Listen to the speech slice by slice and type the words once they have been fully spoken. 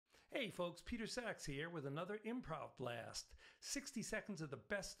Hey folks, Peter Sachs here with another Improv Blast. 60 seconds of the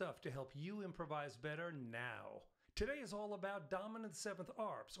best stuff to help you improvise better now. Today is all about dominant seventh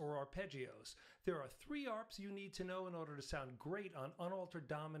arps, or arpeggios. There are 3 arps you need to know in order to sound great on unaltered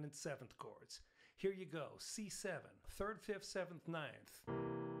dominant seventh chords. Here you go: C7, 3rd, 5th, 7th, 9th,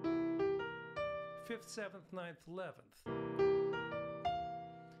 5th, 7th, 9th, 11th,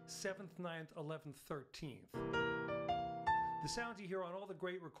 7th, 9th, 11th, 13th. The sounds you hear on all the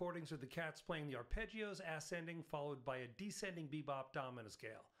great recordings are the cats playing the arpeggios ascending, followed by a descending bebop dominant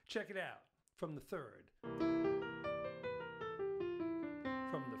scale. Check it out. From the 3rd,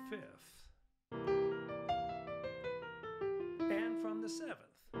 from the 5th, and from the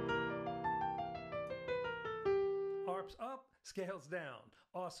 7th. Arps up, scales down.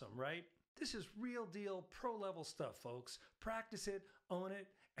 Awesome, right? This is real deal pro level stuff, folks. Practice it, own it,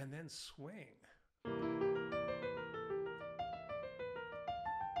 and then swing.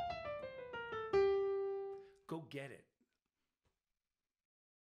 Go get it.